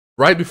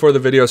Right before the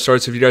video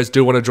starts, if you guys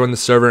do want to join the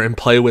server and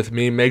play with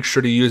me, make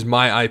sure to use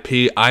my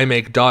IP,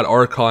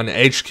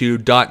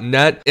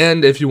 imake.archonhq.net.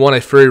 And if you want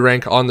a free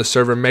rank on the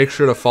server, make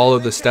sure to follow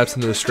the steps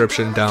in the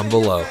description down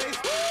below.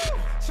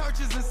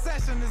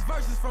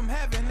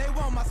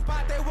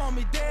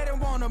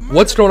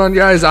 What's going on,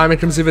 guys?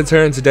 iMakeMcVids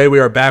here, and today we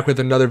are back with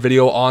another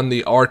video on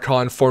the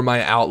Archon for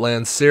my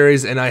Outlands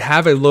series, and I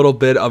have a little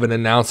bit of an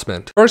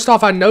announcement. First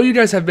off, I know you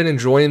guys have been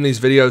enjoying these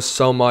videos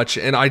so much,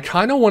 and I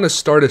kind of want to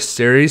start a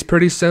series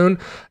pretty soon.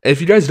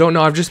 If you guys don't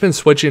know, I've just been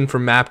switching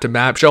from map to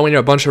map, showing you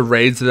a bunch of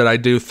raids that I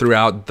do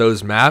throughout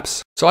those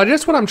maps. So I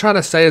guess what I'm trying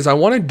to say is I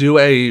want to do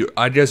a,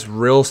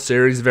 real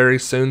series very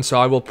soon, so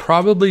I will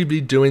probably be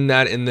doing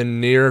that in the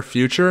near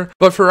future.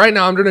 But for right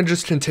now, I'm going to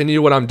just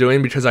continue what I'm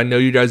doing because I know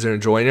you guys are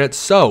enjoying it.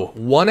 So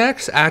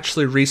 1x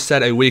actually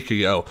reset a week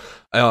ago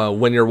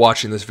when you're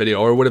watching this video,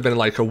 or it would have been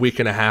like a week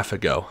and a half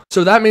ago.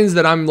 So that means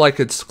that I'm like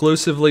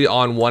exclusively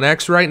on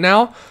 1x right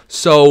now.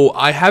 So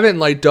I haven't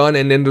like done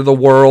an End of the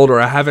World, or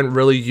I haven't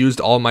really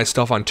used all my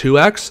stuff on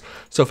 2x.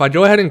 So if I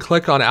go ahead and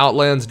click on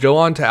Outlands, go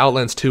on to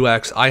Outlands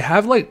 2x, I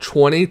have like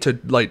 20 to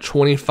like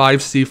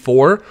 25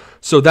 C4.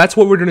 So that's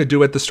what we're going to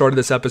do at the start of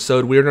this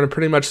episode. We are going to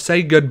pretty much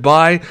say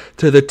goodbye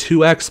to the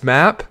 2x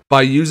map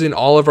by using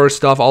all of our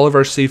stuff, all of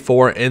our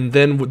C4, and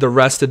then the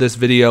rest of this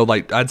video,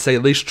 like I'd say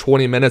at least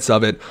 20 minutes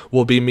of it,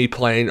 will be me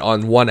playing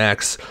on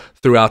 1x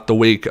throughout the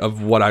week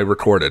of what I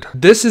recorded.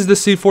 This is the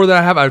C4 that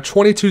I have. I have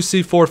 22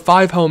 C4,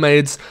 5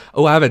 homemades.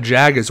 Oh, I have a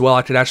Jag as well.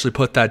 I could actually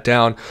put that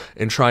down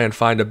and try and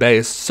find a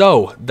base.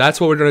 So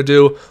that's what we're going to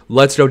do.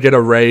 Let's go get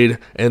a raid.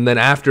 And then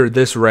after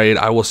this raid,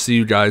 I will see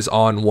you guys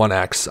on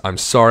 1x. I'm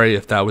sorry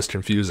if that was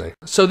confusing.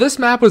 So this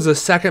map was the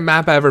second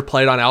map I ever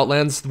played on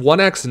Outlands.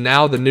 1x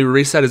now, the new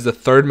reset, is the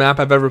third map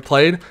I've ever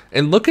played.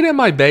 And looking at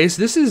my base,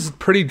 this is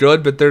pretty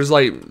good, but there's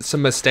like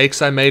some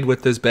mistakes I made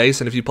with this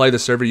base. And if you play the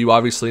server, you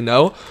obviously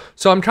know.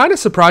 So I'm kind of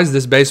surprised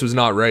this base was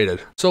not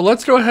raided. So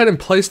let's go ahead and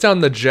place down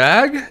the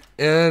Jag,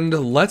 and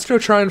let's go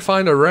try and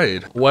find a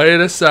raid. Wait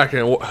a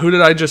second, who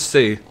did I just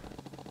see?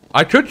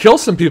 I could kill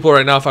some people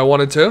right now if I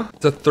wanted to.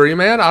 It's a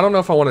 3-man. I don't know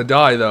if I want to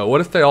die though.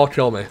 What if they all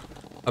kill me?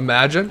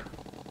 Imagine.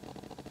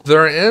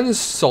 They're in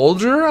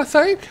Soldier, I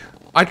think?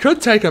 I could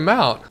take them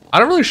out. I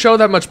don't really show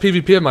that much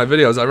PvP in my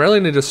videos. I really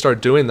need to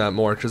start doing that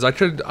more, because I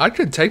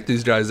could take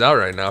these guys out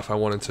right now if I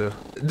wanted to.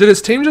 Did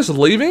his team just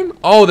leave him?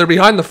 Oh, they're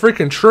behind the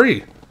freaking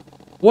tree.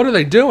 What are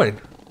they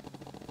doing?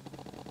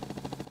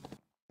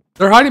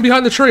 They're hiding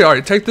behind the tree. All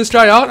right, take this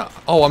guy out.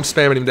 Oh, I'm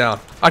spamming him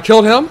down. I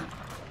killed him.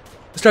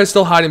 This guy's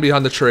still hiding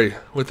behind the tree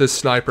with his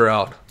sniper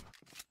out.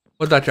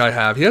 What'd that guy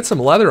have? He had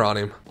some leather on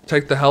him.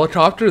 Take the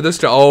helicopter. This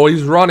guy, oh,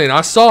 he's running. I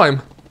saw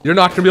him. You're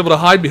not gonna be able to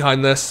hide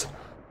behind this.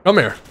 Come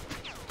here.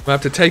 I'm gonna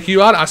have to take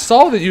you out. I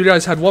saw that you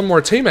guys had one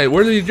more teammate.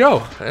 Where did you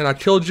go? And I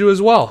killed you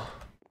as well.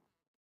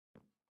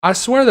 I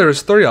swear there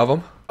was 3 of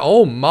them.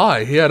 Oh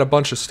my, he had a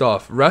bunch of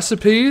stuff.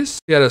 Recipes,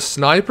 he had a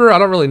sniper. I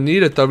don't really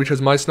need it though,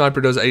 because my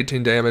sniper does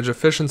 18 damage.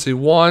 Efficiency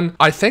 1.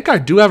 I think I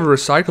do have a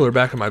recycler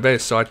back in my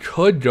base, so I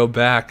could go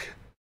back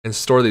and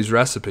store these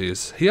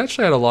recipes. He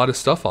actually had a lot of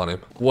stuff on him.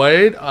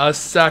 Wait a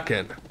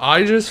second.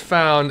 I just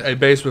found a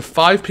base with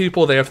 5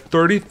 people. They have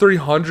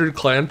 3,300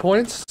 clan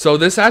points. So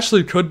this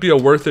actually could be a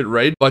worth it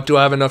raid, but do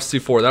I have enough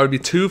C4? That would be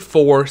 2,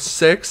 4,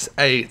 6,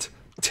 8,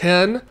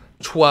 10,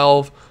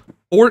 12,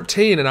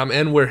 14, and I'm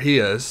in where he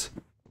is.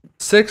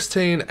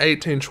 16,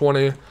 18,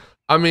 20.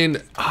 I mean,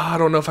 I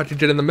don't know if I could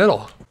get in the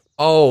middle.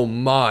 Oh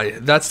my,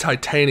 that's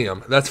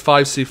titanium. That's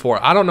 5 C4.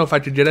 I don't know if I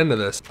could get into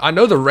this. I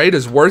know the raid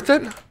is worth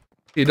it.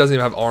 He doesn't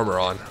even have armor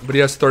on, but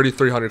he has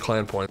 3,300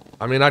 clan points.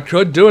 I mean, I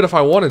could do it if I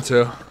wanted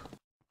to.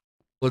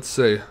 Let's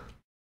see.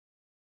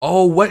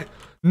 Oh, wait.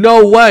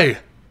 No way.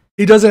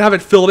 He doesn't have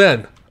it filled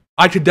in.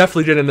 I could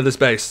definitely get into this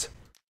base.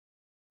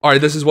 All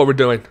right, this is what we're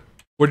doing.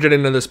 We're getting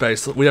into this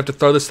base. We have to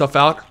throw this stuff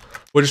out.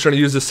 We're just trying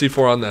to use the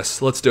C4 on this.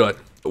 Let's do it.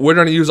 We're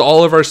going to use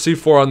all of our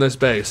C4 on this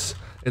base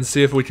and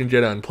see if we can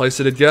get in. Place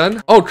it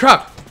again. Oh,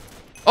 crap.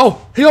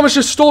 Oh, he almost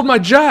just stole my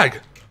Jag.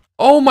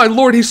 Oh, my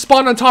lord. He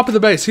spawned on top of the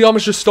base. He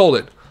almost just stole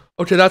it.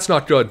 Okay, that's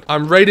not good.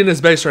 I'm raiding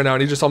his base right now,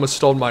 and he just almost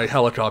stole my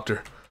helicopter.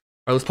 All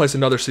right, let's place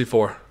another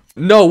C4.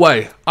 No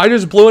way. I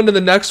just blew into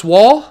the next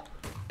wall,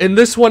 and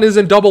this one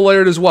isn't double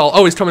layered as well.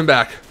 Oh, he's coming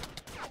back.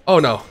 Oh,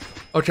 no.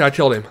 Okay, I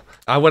killed him.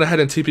 I went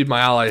ahead and TP'd my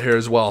ally here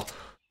as well.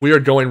 We are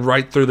going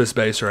right through this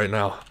base right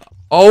now.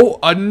 Oh,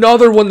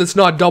 another one that's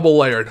not double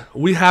layered.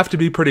 We have to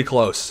be pretty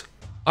close.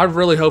 I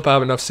really hope I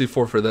have enough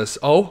C4 for this.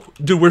 Oh,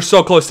 dude, we're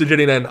so close to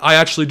getting in. I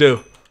actually do.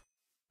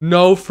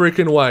 No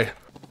freaking way.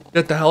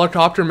 Get the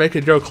helicopter, make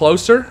it go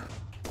closer.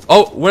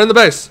 Oh, we're in the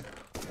base.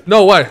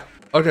 No way.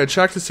 Okay,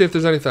 check to see if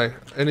there's anything.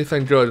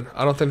 Anything good.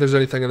 I don't think there's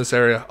anything in this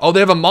area. Oh, they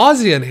have a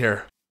Mozzie in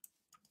here.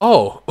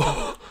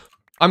 Oh,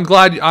 I'm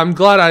glad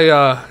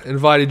I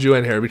invited you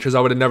in here, because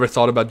I would have never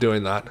thought about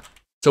doing that.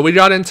 So we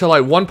got into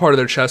like one part of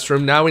their chest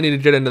room. Now we need to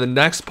get into the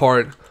next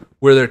part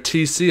where their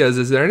TC is.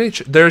 Is there any?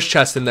 There's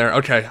chest in there.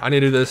 Okay, I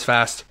need to do this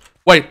fast.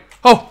 Wait.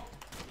 Oh,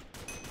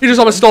 he just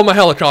almost stole my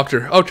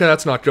helicopter. Okay,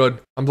 that's not good.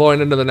 I'm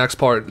blowing into the next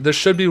part. This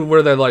should be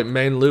where their like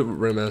main loot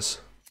room is.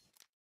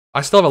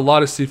 I still have a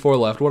lot of C4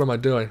 left. What am I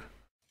doing?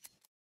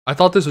 I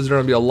thought this was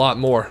going to be a lot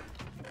more.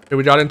 Okay,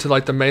 we got into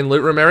like the main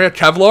loot room area.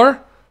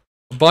 Kevlar?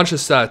 A bunch of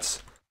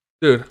sets.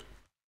 Dude.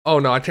 Oh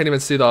no, I can't even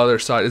see the other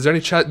side. Is there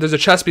any chest? There's a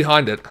chest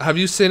behind it. Have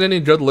you seen any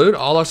good loot?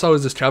 All I saw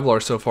was this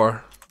Kevlar so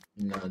far.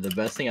 No, the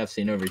best thing I've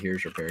seen over here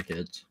is repair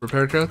kits.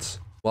 Repair kits?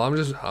 Well,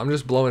 I'm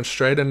just blowing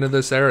straight into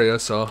this area,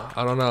 so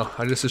I don't know.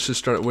 We're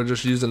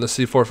just using the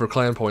C4 for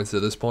clan points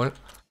at this point.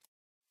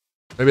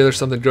 Maybe there's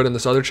something good in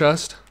this other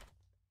chest.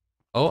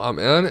 Oh, I'm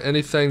in.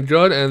 Anything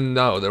good? And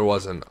no, there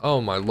wasn't.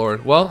 Oh my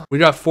lord. Well, we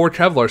got 4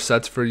 Kevlar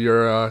sets for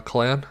your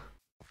clan.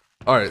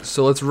 Alright,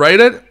 so let's rate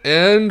it,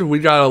 and we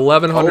got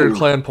 1,100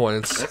 clan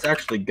points. That's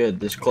actually good.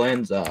 This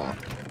clan's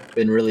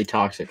been really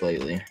toxic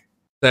lately.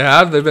 They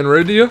have? They've been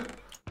rude to you?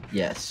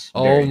 Yes.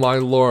 Oh my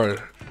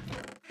lord.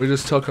 We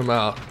just took them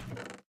out.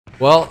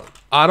 Well,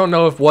 I don't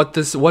know if what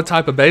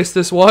type of base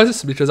this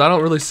was, because I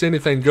don't really see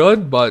anything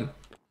good, but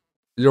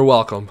you're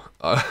welcome.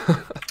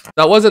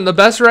 That wasn't the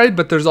best raid,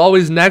 but there's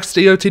always next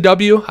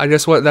EOTW. I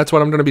guess that's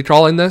what I'm going to be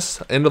calling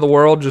this. End of the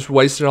world, just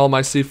wasting all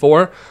my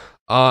C4.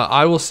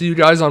 I will see you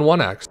guys on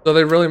 1x. So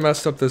they really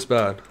messed up this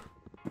bad.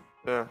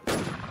 Yeah.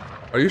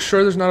 Are you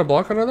sure there's not a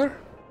block under there?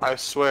 I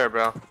swear,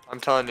 bro. I'm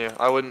telling you.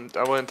 I wouldn't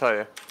tell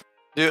you.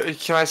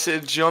 Can I see?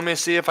 Do you want me to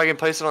see if I can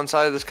place it on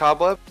side of this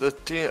cobweb? The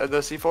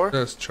C4?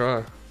 Yes,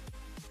 try.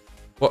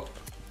 What?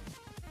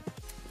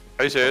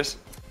 Are you serious?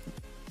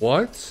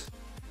 What?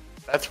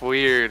 That's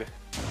weird.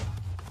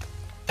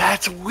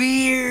 That's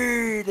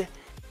weird.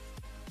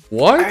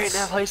 What? Alright,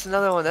 now place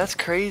another one. That's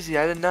crazy.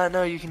 I did not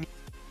know you can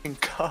use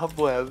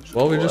cobwebs.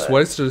 Well, we just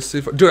wasted a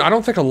C4. Dude, I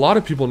don't think a lot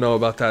of people know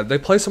about that. They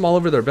place them all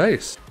over their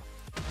base.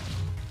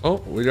 Oh,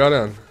 we got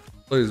in.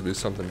 Please be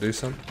something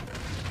decent.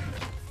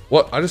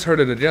 What? I just heard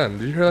it again.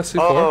 Did you hear that C4?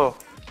 Oh.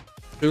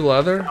 2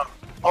 leather?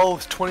 Oh,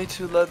 it's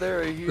 22 leather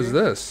right here. What is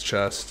this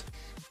chest?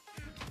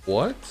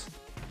 What?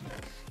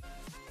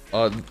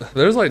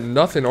 There's like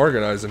nothing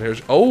organized in here.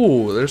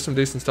 Oh, there's some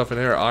decent stuff in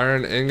here.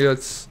 Iron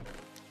ingots,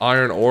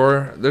 iron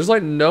ore. There's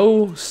like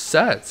no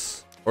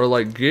sets or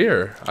like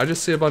gear. I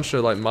just see a bunch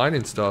of like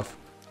mining stuff.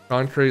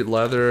 Concrete,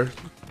 leather.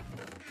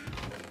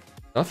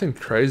 Nothing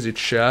crazy.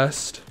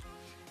 Chest.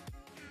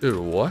 Dude,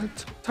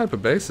 what type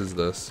of base is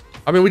this?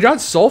 I mean, we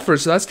got sulfur,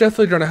 so that's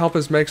definitely going to help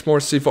us make more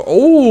C4.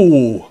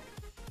 Oh!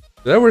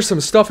 There was some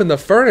stuff in the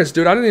furnace,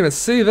 dude. I didn't even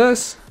see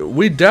this.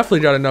 We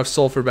definitely got enough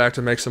sulfur back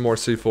to make some more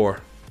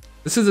C4.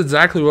 This is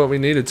exactly what we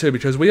needed too,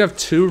 because we have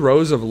 2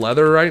 rows of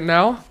leather right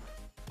now,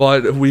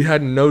 but we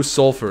had no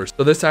sulfur.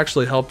 So this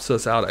actually helps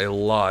us out a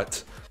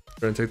lot.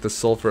 We're going to take the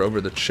sulfur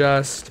over the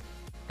chest,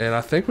 and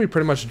I think we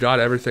pretty much got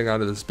everything out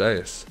of this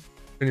base.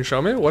 Can you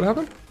show me what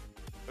happened?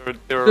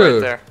 They were right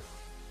there.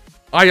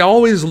 I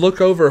always look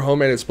over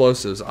homemade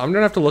explosives. I'm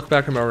gonna have to look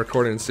back in my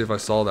recording and see if I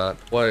saw that.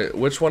 Wait,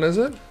 which one is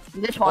it?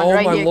 This one oh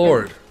right my here.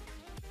 lord.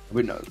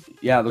 We know.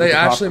 Yeah, look They at the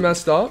actually top.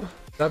 messed up?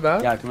 That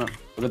bad? Yeah, come on.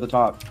 Look at the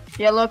top.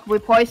 Yeah, look, we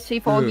placed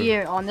C4 Dude.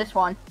 gear on this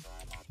one.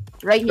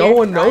 Right here. No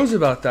one knows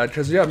about that,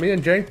 because yeah, me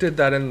and Jank did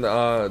that in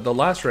the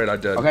last raid I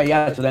did. Okay,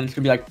 yeah, so then it's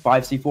gonna be like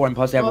 5 C4 and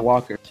plus they have a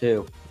locker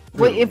too.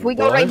 Wait, if we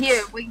go right What?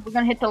 here, we're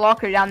gonna hit the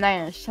locker down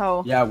there,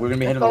 so... Yeah, we're gonna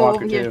be hitting the go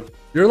locker over here. too.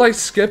 You're like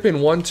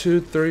skipping 1, 2,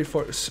 3,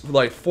 4,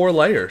 like 4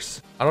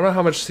 layers. I don't know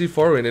how much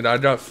C4 we need. I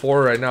got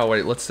 4 right now.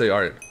 Wait, let's see.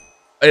 Alright.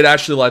 It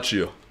actually lets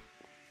you.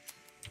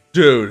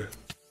 Dude.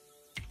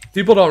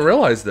 People don't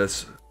realize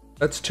this.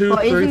 That's 2, Oh,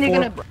 3, isn't it 4.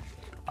 gonna...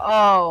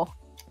 Oh.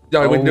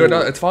 Yeah, we can do it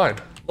now. Oh. It's fine.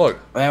 Look.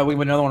 Yeah, we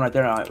have another one right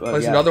there.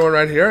 There's Yeah. another one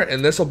right here,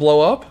 and this will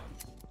blow up.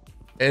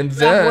 And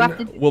Yeah, we'll have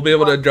then to- we'll be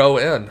able to go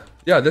in.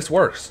 Yeah, this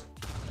works.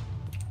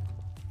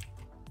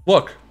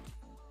 Look.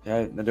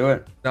 Yeah, then do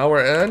it. Now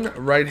we're in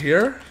right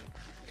here.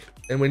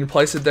 And when you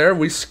place it there,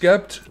 we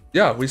skipped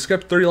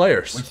 3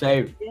 layers. We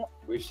saved.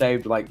 We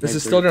saved like. This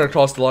is maybe still going to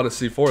cost a lot of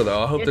C4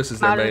 though. I hope this is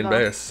their main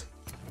base.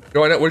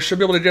 Go in it. We should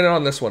be able to get it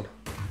on this one.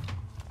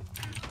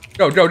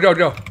 Go, go, go,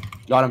 go.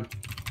 Got him.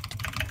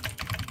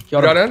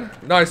 Killed Got him.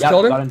 in? Nice, Yep,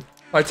 killed got him. him.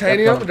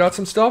 Titanium, Yep, got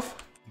some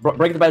stuff.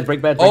 Break the beds.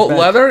 Break beds. Oh, break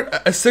beds.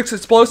 leather, a 6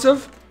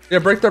 explosive. Yeah,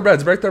 break their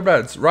beds, break their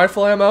beds.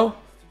 Rifle ammo,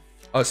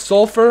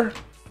 sulfur.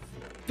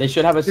 They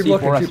should have a Keep C4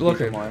 looking, recipe keep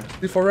looking. somewhere.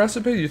 C4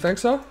 recipe, you think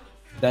so?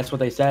 That's what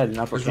they said. And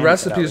that's what There's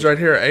Candace said, recipes at right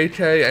here. AK,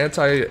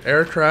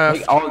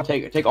 anti-aircraft,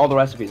 Take all the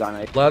recipes on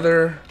it.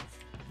 leather,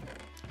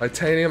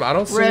 titanium. I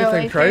don't see Really,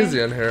 anything AK?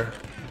 crazy in here.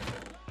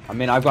 I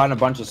mean, I've gotten a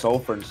bunch of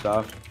sulfur and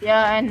stuff.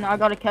 Yeah, and I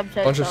got a kev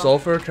set. Bunch of so-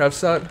 sulfur, kev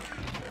set.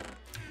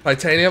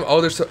 Titanium.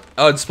 Oh, there's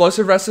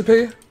explosive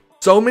recipe.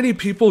 So many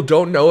people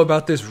don't know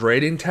about this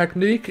raiding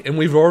technique, and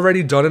we've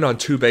already done it on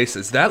 2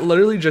 bases. That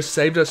literally just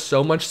saved us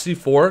so much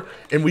C4,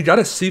 and we got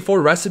a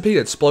C4 recipe,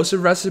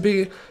 explosive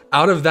recipe,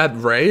 out of that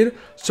raid.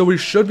 So we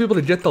should be able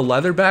to get the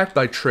leather back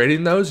by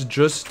trading those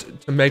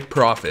just to make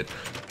profit.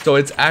 So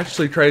it's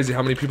actually crazy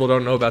how many people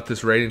don't know about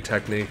this raiding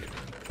technique.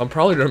 I'm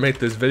probably gonna make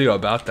this video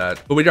about that.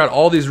 But we got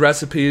all these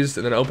recipes,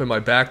 and then open my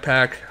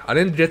backpack. I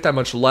didn't get that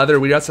much leather.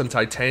 We got some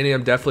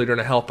titanium, definitely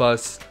gonna help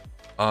us.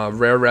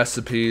 Rare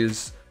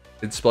recipes,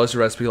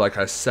 explosive recipe, like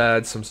I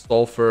said, some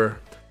sulfur.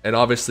 And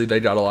obviously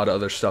they got a lot of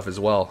other stuff as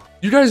well.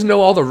 You guys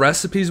know all the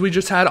recipes we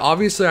just had.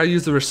 Obviously I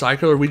used the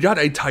recycler. We got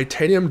a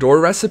titanium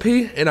door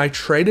recipe and I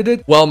traded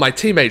it. Well, my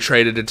teammate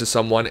traded it to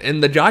someone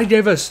and the guy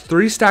gave us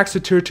 3 stacks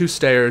of tier 2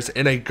 stairs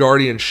and a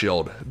guardian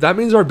shield. That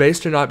means our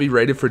base cannot be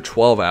raided for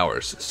 12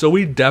 hours. So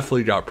we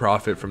definitely got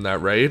profit from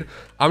that raid.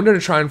 I'm going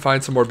to try and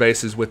find some more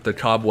bases with the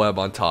cobweb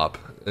on top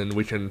and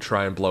we can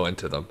try and blow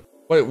into them.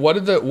 Wait, what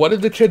did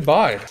the kid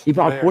buy? He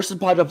bought 4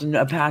 supply drops in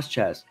a pass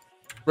chest.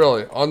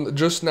 Really?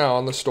 Just now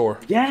on the store?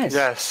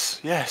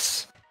 Yes.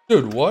 Yes.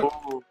 Dude, what?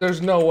 Ooh.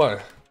 There's no way.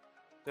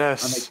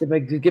 Yes. Get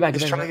back.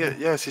 He's trying to get.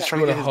 Yes, he's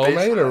trying Doing to a get his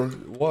base. homemade or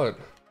what?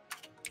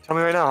 Tell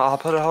me right now. I'll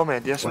put a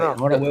homemade. Yes or no?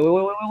 Hold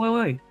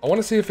on, wait. I want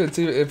to see if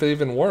it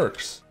even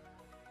works.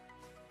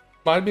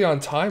 Might be on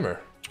timer.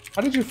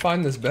 How did you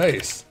find this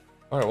base?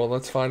 All right, well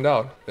let's find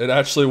out. It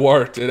actually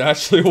worked. It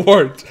actually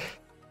worked.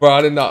 Bro,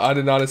 I did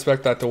not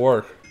expect that to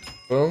work.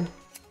 Boom.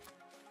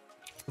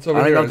 What's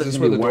over here? Is this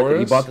where the door is?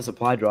 He bought the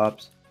supply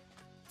drops.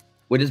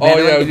 With his Oh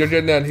yeah, you're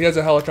getting in. He has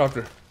a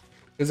helicopter. He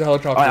has a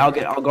helicopter.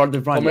 Alright, I'll guard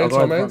the front.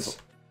 Homemades?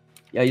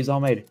 Yeah, use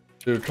homemade.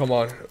 Dude, come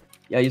on.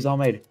 Yeah, use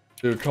homemade.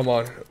 Dude, come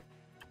on.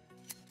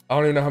 I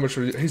don't even know how much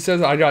he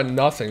says I got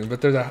nothing, but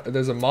there's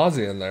a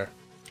Mozzie in there.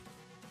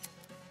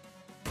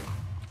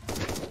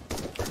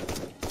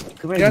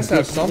 Come He has to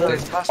have something.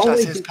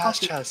 Pass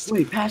chest.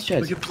 Wait, pass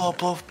chest. We can blow up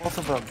both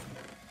of them.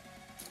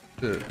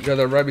 Dude, yeah,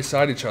 they're right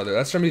beside each other.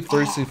 That's gonna be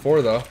 3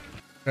 C4 though.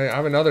 Okay, I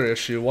have another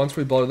issue. Once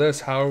we blow this,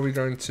 how are we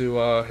going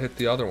to hit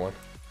the other one?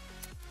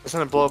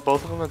 Doesn't it blow up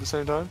both of them at the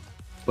same time?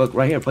 Look,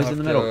 right here. Place it in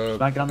the middle.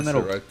 Smack it on the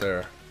middle. Right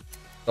there.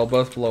 They'll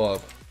both blow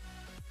up.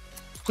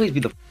 Please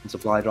be the f***ing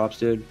supply drops,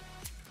 dude.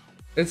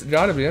 It's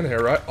gotta be in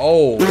here, right?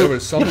 Oh, there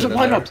was something in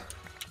supply there. drops.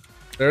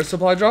 There's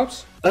supply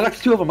drops? I got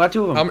 2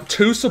 of them.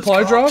 2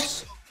 supply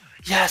drops?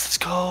 Yes, let's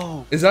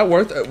go. Is that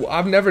worth it?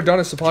 I've never done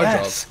a supply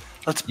drop.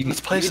 Let's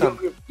play some.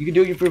 You can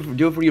do it for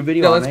your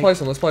video. Yeah, let's play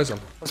some. Let's play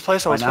some.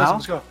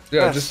 Let's go.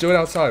 Yeah, just do it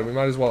outside. We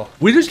might as well.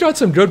 We just got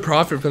some good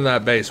profit from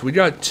that base. We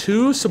got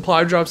 2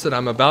 supply drops that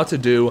I'm about to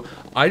do.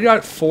 I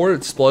got 4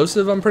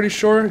 explosive, I'm pretty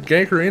sure.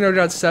 Gankarino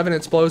got 7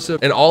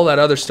 explosive and all that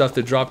other stuff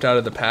that dropped out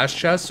of the patch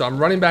chest. So I'm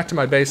running back to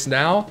my base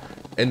now.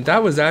 And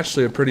that was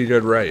actually a pretty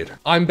good raid.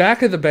 I'm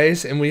back at the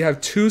base and we have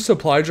 2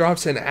 supply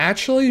drops and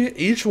actually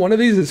each one of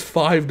these is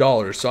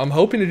 $5. So I'm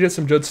hoping to get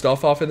some good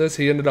stuff off of this.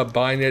 He ended up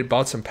buying it,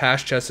 bought some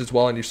patch chests as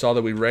well, and you saw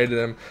that we raided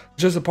him.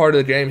 Just a part of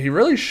the game. He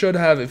really should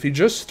have, if he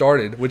just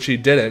started, which he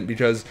didn't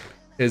because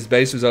his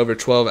base was over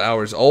 12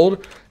 hours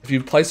old. If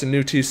you place a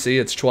new TC,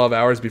 it's 12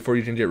 hours before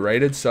you can get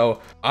raided.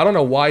 So I don't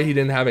know why he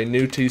didn't have a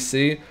new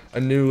TC, a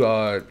new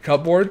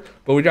cupboard,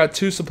 but we got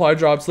 2 supply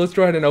drops. Let's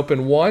go ahead and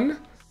open one.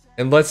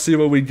 And let's see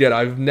what we get.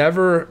 I've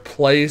never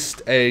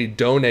placed a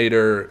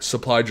donator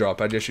supply drop,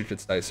 I guess you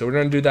could say. So we're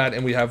going to do that,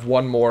 and we have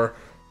one more.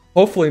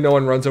 Hopefully no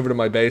one runs over to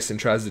my base and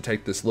tries to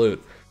take this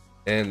loot.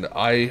 And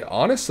I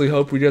honestly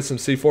hope we get some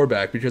C4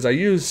 back, because I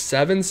used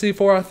 7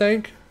 C4, I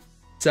think.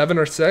 7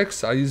 or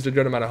 6. I used a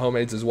good amount of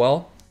homemades as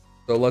well.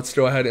 So let's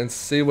go ahead and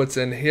see what's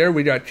in here.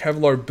 We got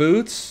Kevlar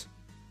boots.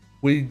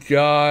 We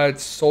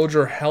got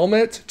soldier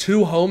helmet.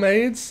 2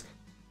 homemades.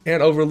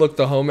 Can't overlook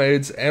the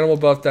homemades. Animal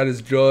buff, that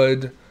is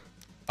good.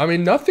 I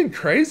mean, nothing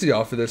crazy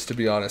off of this, to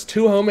be honest.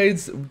 2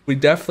 homemades, we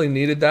definitely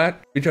needed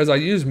that because I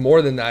used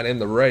more than that in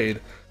the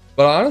raid.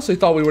 But I honestly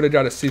thought we would have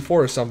got a C4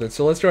 or something.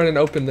 So let's go ahead and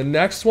open the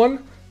next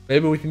one.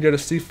 Maybe we can get a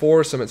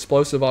C4, some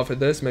explosive off of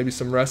this, maybe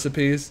some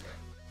recipes.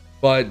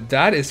 But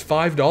that is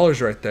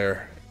 $5 right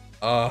there.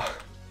 I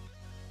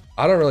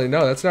don't really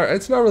know. It's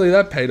not really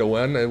that pay to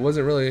win. It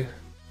wasn't really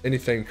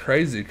anything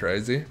crazy.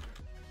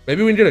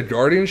 Maybe we can get a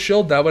guardian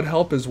shield. That would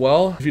help as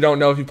well. If you don't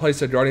know, if you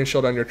place a guardian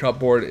shield on your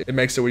cupboard, it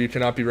makes it where you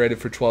cannot be raided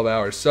for 12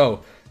 hours.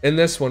 So in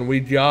this one, we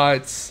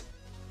got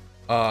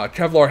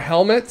Kevlar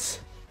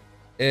helmet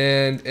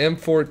and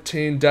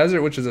M14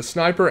 desert, which is a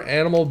sniper,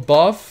 animal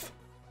buff,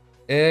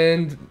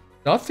 and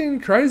nothing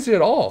crazy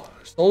at all.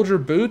 Soldier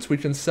boots, we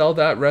can sell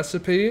that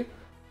recipe,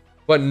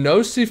 but no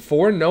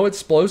C4, no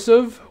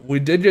explosive. We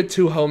did get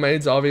 2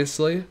 homemades,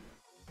 obviously,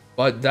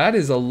 but that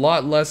is a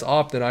lot less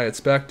op than I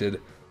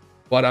expected.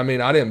 But I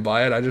mean, I didn't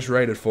buy it, I just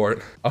raided for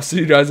it. I'll see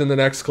you guys in the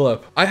next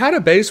clip. I had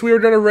a base we were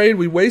gonna raid,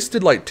 we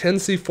wasted like 10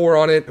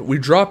 C4 on it, we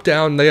dropped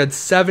down, they had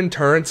 7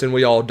 turrets and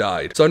we all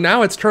died. So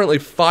now it's currently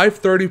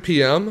 5:30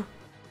 p.m.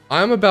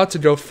 I'm about to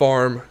go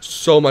farm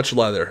so much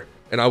leather,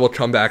 and I will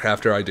come back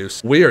after I do.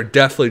 We are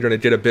definitely gonna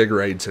get a big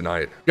raid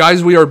tonight.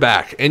 Guys, we are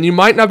back, and you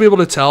might not be able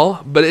to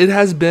tell, but it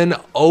has been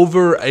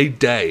over a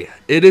day.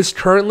 It is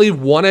currently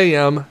 1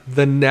 a.m.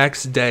 the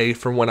next day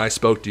from when I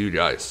spoke to you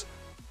guys.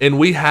 And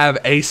we have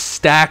a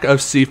stack of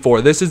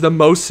C4. This is the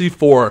most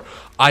C4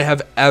 I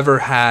have ever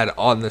had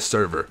on this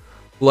server.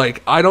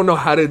 Like, I don't know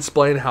how to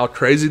explain how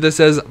crazy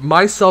this is.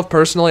 Myself,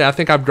 personally, I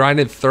think I've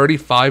grinded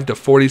 35 to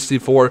 40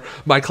 C4.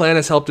 My clan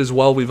has helped as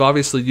well. We've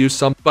obviously used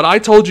some. But I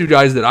told you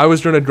guys that I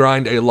was going to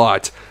grind a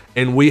lot.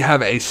 And we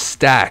have a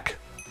stack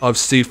of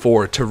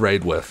C4 to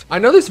raid with. I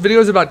know this video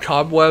is about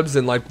cobwebs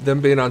and like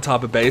them being on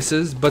top of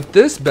bases. But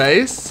this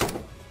base,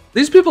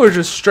 these people are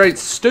just straight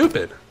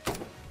stupid.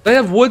 They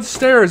have wood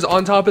stairs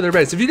on top of their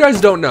base. If you guys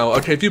don't know,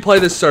 okay, if you play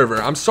this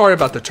server, I'm sorry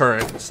about the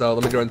turret, so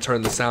let me go ahead and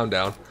turn the sound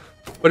down.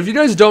 But if you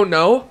guys don't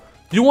know,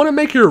 you want to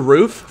make your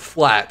roof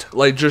flat,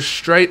 like just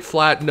straight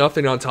flat,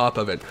 nothing on top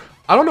of it.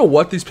 I don't know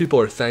what these people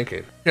are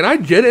thinking. Can I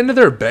get into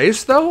their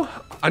base though?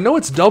 I know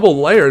it's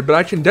double layered, but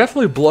I can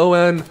definitely blow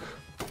in,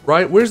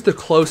 right? Where's the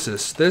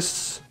closest?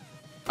 This,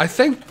 I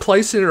think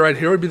placing it right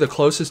here would be the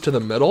closest to the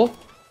middle.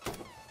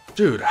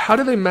 Dude, how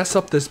do they mess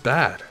up this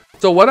bad?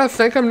 So what I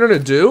think I'm gonna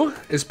do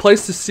is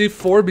place the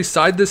C4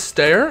 beside this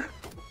stair,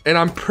 and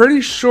I'm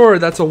pretty sure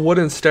that's a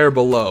wooden stair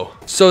below.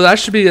 So that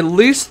should be at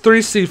least 3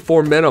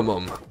 C4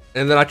 minimum,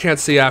 and then I can't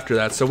see after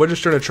that. So we're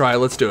just gonna try it,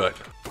 let's do it.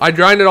 I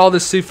grinded all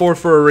this C4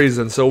 for a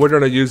reason, so we're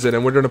gonna use it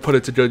and we're gonna put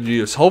it to good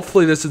use.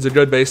 Hopefully this is a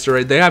good base to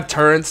raid. They have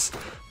turrets,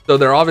 so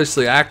they're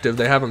obviously active.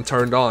 They have them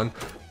turned on.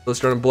 Let's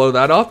try to blow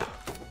that up.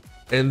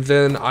 And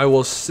then I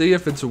will see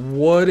if it's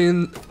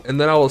wooden, and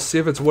then I will see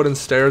if it's wooden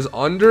stairs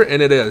under,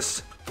 and it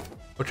is.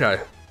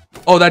 Okay.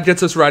 Oh, that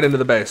gets us right into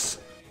the base.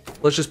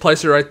 Let's just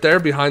place it right there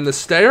behind the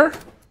stair.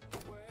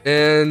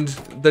 And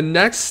the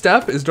next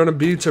step is going to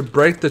be to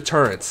break the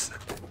turrets.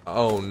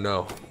 Oh,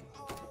 no.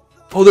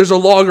 Oh, there's a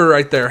logger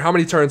right there. How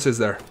many turrets is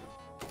there?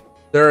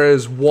 There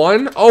is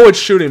 1. Oh, it's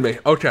shooting me.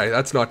 Okay,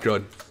 that's not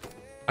good.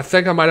 I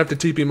think I might have to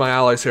TP my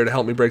allies here to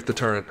help me break the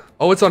turret.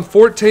 Oh, it's on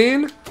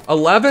 14,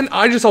 11.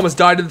 I just almost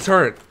died to the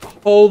turret.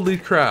 Holy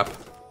crap.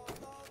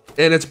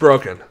 And it's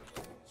broken.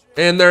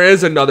 And there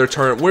is another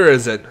turret. Where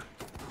is it?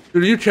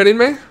 Dude, are you kidding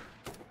me?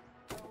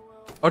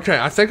 Okay,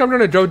 I think I'm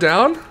gonna go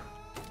down.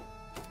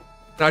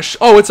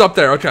 Oh, it's up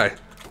there. Okay.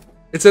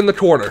 It's in the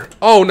corner.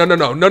 Oh, no, no,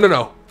 no, no, no,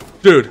 no.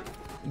 Dude,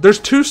 there's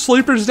 2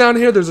 sleepers down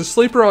here. There's a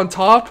sleeper on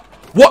top.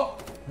 What?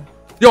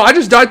 Yo, I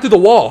just died through the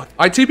wall.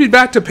 I TP'd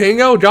back to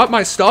Pingo, got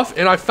my stuff,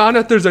 and I found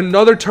out there's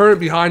another turret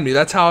behind me.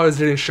 That's how I was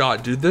getting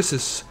shot. Dude, this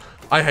is...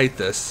 I hate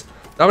this.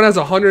 That one has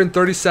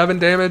 137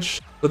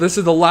 damage. So this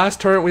is the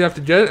last turret we have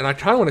to get, and I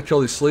kind of want to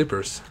kill these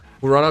sleepers.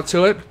 We'll run up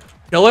to it,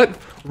 kill it,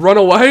 run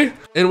away,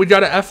 and we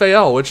got a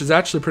FAL, which is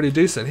actually pretty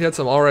decent. He had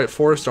some alright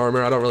forest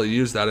armor. I don't really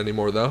use that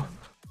anymore, though.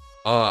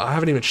 I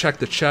haven't even checked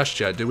the chest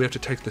yet. Dude, we have to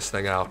take this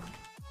thing out.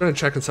 I'm gonna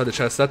check inside the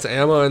chest. That's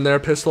ammo in there,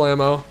 pistol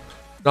ammo.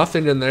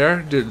 Nothing in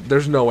there. Dude,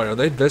 there's no way. Are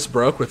they this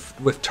broke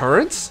with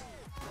turrets?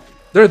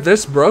 They're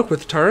this broke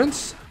with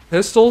turrets?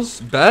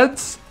 Pistols?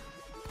 Beds?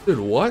 Dude,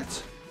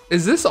 what?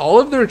 Is this all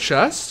of their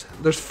chests?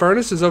 There's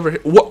furnaces over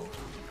here. What?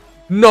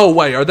 No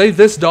way. Are they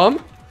this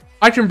dumb?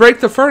 I can break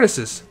the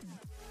furnaces.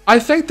 I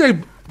think they...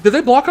 Did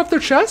they block off their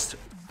chest?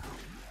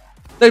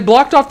 They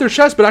blocked off their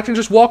chest, but I can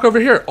just walk over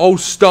here. Oh,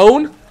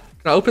 stone? Can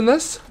I open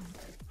this?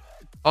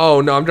 Oh,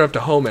 no. I'm gonna have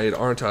to homemade,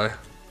 aren't I?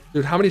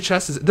 Dude, how many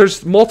chests is it?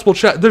 There's multiple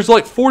chests. There's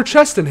like 4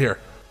 chests in here.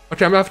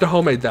 Okay, I'm gonna have to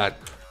homemade that.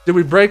 Did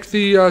we break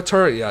the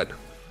turret yet?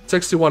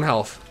 61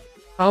 health.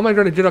 How am I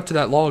gonna get up to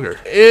that logger?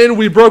 And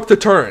we broke the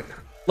turret.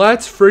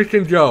 Let's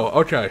freaking go.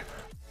 Okay.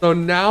 So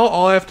now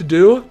all I have to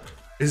do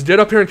is get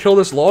up here and kill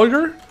this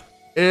logger.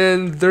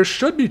 And there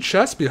should be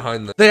chests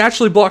behind them. They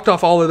actually blocked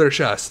off all of their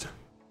chests.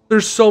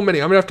 There's so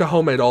many. I'm gonna have to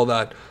homemade all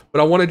that.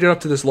 But I want to get up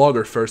to this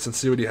logger first and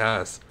see what he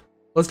has.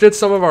 Let's get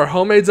some of our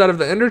homemades out of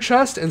the ender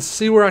chest and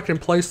see where I can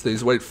place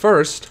these. Wait,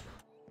 first,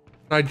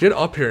 can I get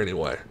up here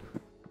anyway?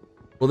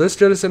 Will this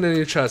get us into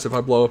any chest if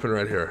I blow open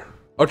right here?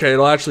 Okay,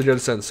 it'll actually get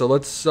us in. So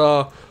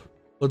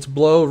let's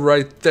blow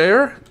right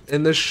there.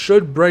 And this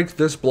should break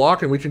this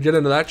block and we can get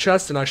into that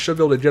chest and I should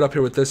be able to get up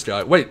here with this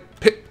guy. Wait,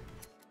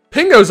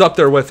 Pingo's up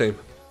there with him.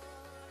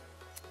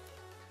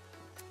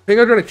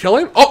 Pingo gonna kill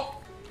him? Oh!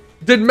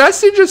 Did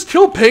Messi just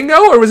kill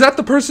Pingo or was that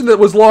the person that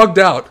was logged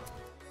out?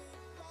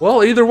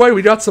 Well, either way,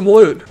 we got some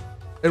loot.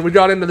 And we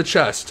got into the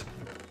chest.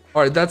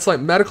 Alright, that's like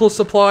medical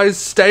supplies.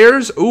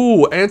 Stairs.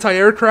 Ooh,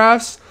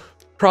 anti-aircrafts.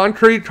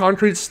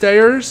 Concrete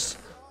stairs.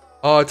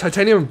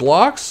 Titanium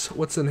blocks.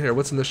 What's in here?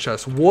 What's in this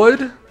chest?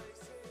 Wood.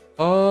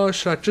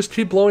 Should I just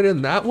keep blowing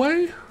in that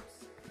way?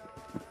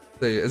 Let's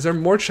see, is there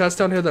more chests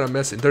down here that I'm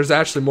missing? There's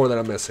actually more that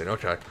I'm missing.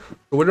 Okay.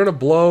 So we're gonna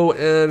blow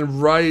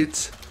in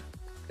right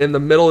in the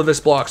middle of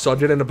this block. So I'll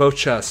get into both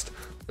chests.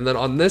 And then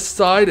on this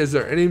side, is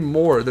there any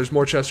more? There's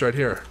more chests right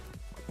here.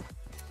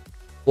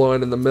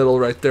 Blowing in the middle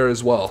right there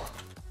as well.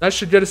 That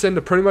should get us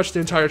into pretty much the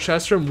entire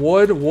chest room.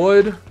 Wood.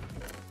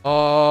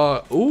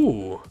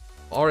 Ooh.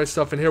 Alright,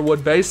 stuff in here.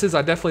 Wood bases.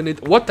 I definitely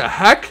need... What the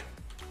heck?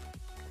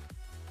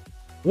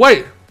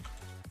 Wait.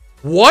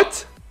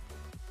 What?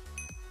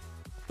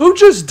 Who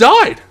just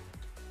died?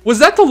 Was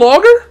that the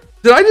logger?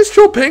 Did I just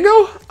kill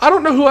Pingo? I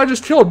don't know who I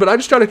just killed, but I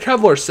just got a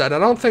Kevlar set. I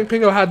don't think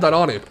Pingo had that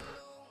on him.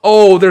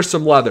 Oh, there's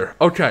some leather.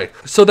 Okay,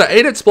 so the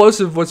 8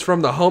 explosive was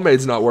from the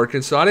homemades not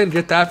working, so I didn't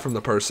get that from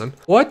the person.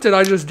 What did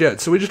I just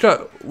get? So we just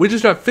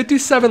got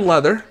 57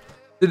 leather.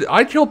 Did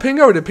I kill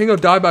Pingo or did Pingo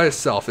die by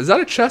itself? Is that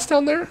a chest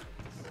down there?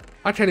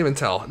 I can't even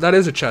tell. That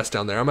is a chest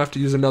down there. I'm gonna have to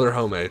use another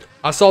homemade.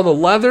 I saw the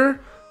leather,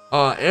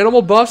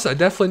 animal buffs. I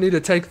definitely need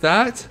to take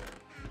that.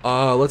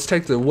 Let's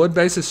take the wood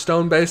bases,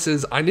 stone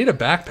bases. I need a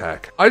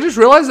backpack. I just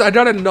realized I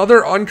got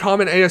another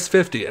uncommon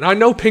AS50, and I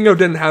know Pingo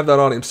didn't have that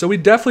on him, so we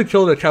definitely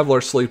killed a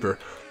Kevlar sleeper.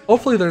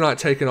 Hopefully they're not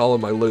taking all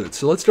of my loot.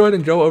 So let's go ahead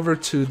and go over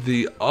to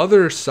the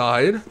other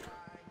side.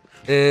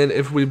 And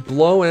if we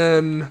blow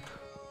in...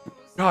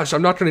 Gosh,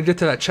 I'm not going to get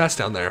to that chest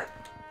down there.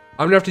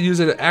 I'm going to have to use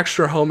an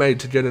extra homemade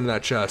to get into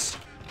that chest.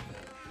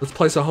 Let's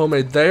place a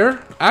homemade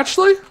there.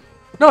 Actually,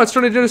 no, it's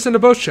trying to get us into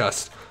both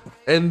chests.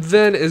 And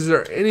then, is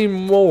there any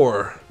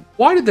more?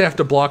 Why did they have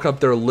to block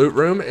up their loot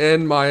room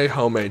and my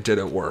homemade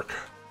didn't work?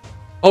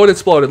 Oh, it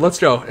exploded. Let's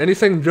go.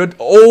 Anything good?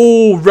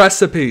 Oh,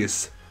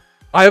 recipes.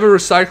 I have a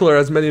recycler,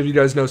 as many of you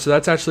guys know, so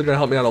that's actually going to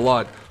help me out a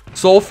lot.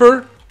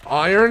 Sulfur,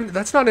 iron,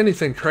 that's not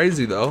anything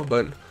crazy though,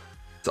 but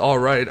it's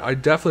alright. I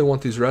definitely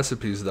want these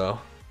recipes though.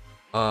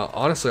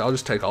 Honestly, I'll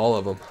just take all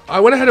of them.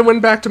 I went ahead and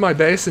went back to my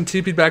base and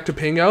TP'd back to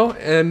Pingo,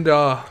 and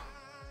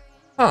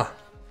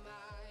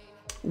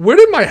where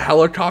did my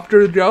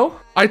helicopter go?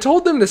 I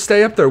told them to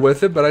stay up there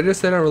with it, but I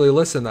just didn't really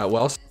listen that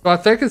well. So I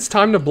think it's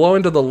time to blow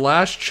into the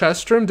last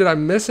chest room. Did I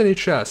miss any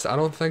chests? I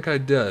don't think I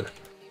did.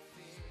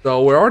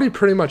 So we're already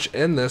pretty much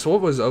in this. What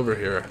was over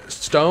here?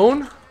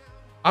 Stone?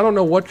 I don't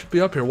know what could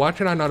be up here. Why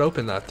can I not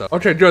open that though?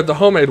 Okay, good. The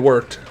homemade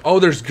worked. Oh,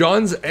 there's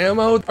guns,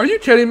 ammo. Are you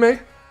kidding me?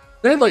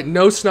 They had like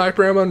no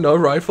sniper ammo, no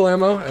rifle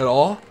ammo at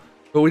all.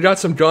 But we got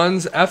some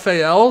guns,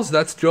 FALs.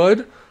 That's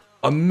good.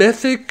 A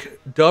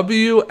mythic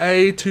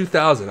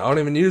WA2000. I don't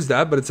even use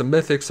that, but it's a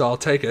mythic, so I'll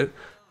take it.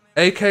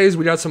 AKs,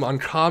 we got some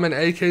uncommon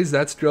AKs.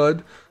 That's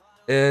good.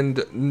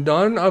 And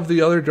none of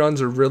the other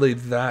guns are really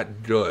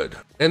that good.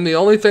 And the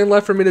only thing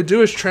left for me to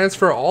do is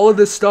transfer all of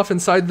this stuff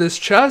inside this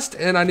chest,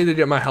 and I need to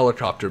get my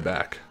helicopter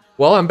back.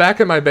 Well, I'm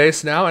back at my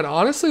base now, and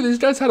honestly, these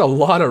guys had a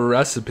lot of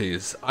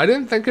recipes. I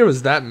didn't think it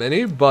was that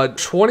many, but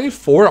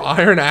 24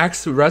 iron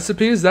axe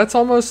recipes, that's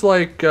almost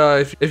like,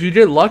 if you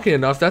get lucky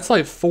enough, that's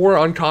like 4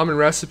 uncommon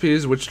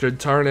recipes, which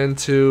could turn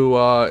into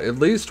at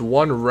least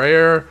 1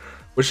 rare,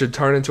 which should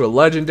turn into a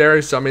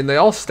legendary. So I mean, they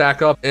all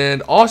stack up.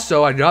 And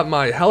also I got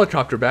my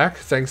helicopter back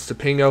thanks to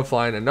Pingo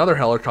flying another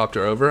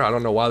helicopter over. I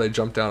don't know why they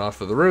jumped down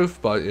off of the roof,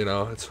 but you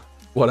know, it's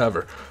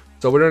whatever.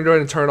 So we're gonna go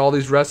ahead and turn all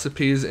these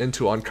recipes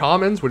into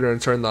uncommons. We're gonna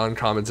turn the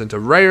uncommons into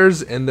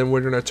rares, and then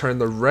we're gonna turn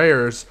the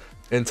rares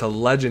into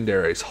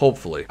legendaries,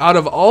 hopefully. Out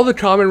of all the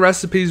common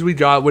recipes we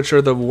got, which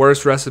are the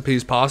worst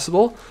recipes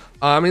possible,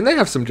 I mean, they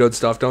have some good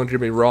stuff, don't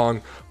get me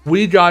wrong.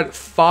 We got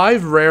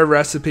 5 rare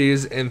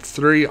recipes and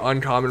 3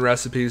 uncommon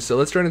recipes. So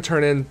let's try to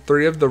turn in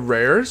 3 of the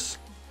rares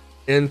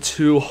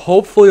into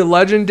hopefully a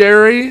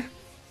legendary.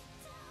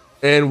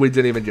 And we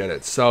didn't even get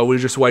it. So we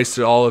just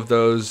wasted all of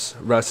those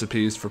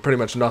recipes for pretty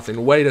much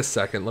nothing. Wait a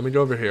second, let me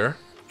go over here.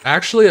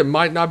 Actually, it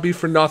might not be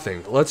for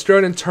nothing. Let's go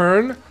ahead and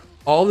turn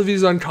all of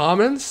these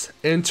uncommons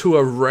into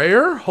a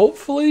rare.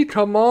 Hopefully,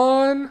 come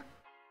on.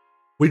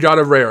 We got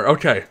a rare,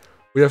 okay.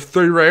 We have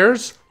 3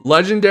 rares,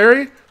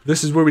 legendary.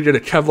 This is where we get a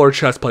Kevlar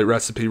chestplate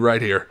recipe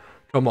right here.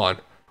 Come on.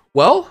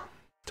 Well,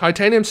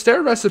 titanium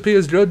stair recipe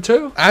is good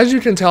too. As you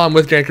can tell, I'm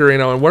with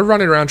Gankarino and we're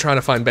running around trying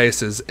to find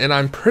bases, and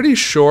I'm pretty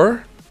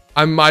sure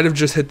I might have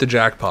just hit the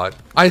jackpot.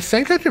 I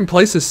think I can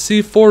place a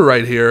C4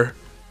 right here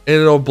and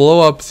it'll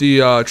blow up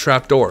the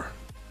trapdoor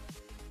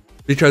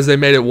because they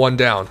made it 1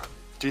 down.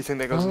 Do you think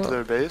that goes into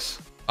their base?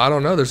 I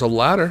don't know. There's a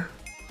ladder.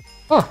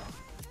 Huh.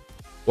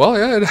 Well,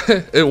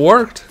 yeah, it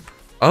worked.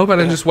 I hope I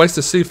didn't just waste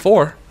a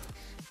C4.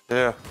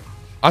 Yeah.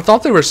 I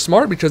thought they were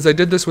smart because they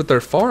did this with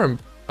their farm.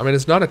 I mean,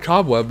 it's not a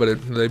cobweb, but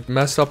they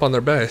messed up on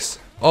their base.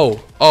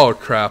 Oh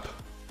crap.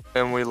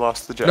 And we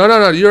lost the jet.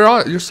 No,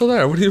 you're still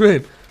there. What do you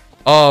mean?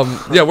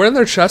 Yeah, we're in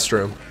their chest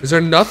room. Is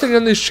there nothing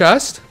in these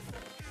chests?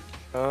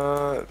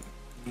 Not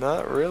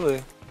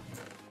really.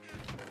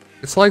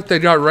 It's like they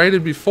got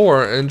raided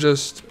before and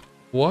just,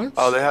 what?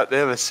 Oh, they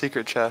have a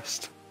secret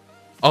chest.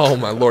 Oh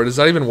my lord, is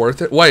that even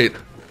worth it? Wait.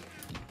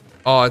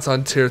 Oh, it's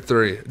on tier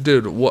 3.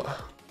 Dude,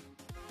 what?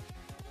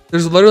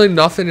 There's literally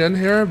nothing in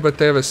here, but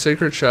they have a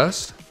secret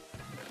chest.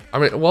 I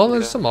mean, well,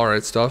 there's some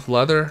alright stuff.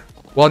 Leather.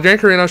 While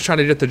Gankarino's trying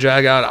to get the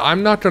jag out,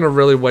 I'm not going to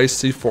really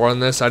waste C4 on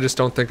this. I just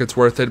don't think it's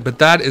worth it. But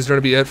that is going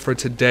to be it for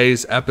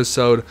today's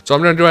episode. So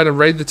I'm going to go ahead and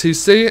raid the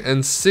TC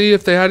and see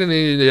if they had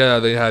any... Yeah,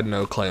 they had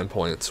no clan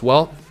points.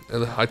 Well,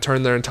 I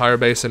turned their entire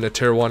base into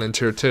tier 1 and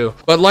tier 2.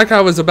 But like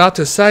I was about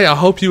to say, I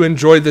hope you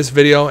enjoyed this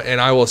video,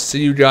 and I will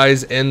see you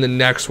guys in the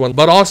next one.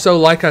 But also,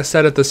 like I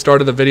said at the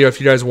start of the video,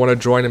 if you guys want to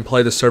join and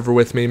play the server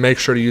with me, make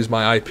sure to use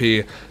my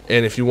IP.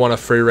 And if you want a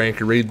free rank,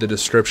 read the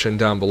description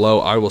down below.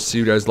 I will see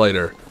you guys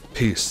later.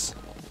 Peace.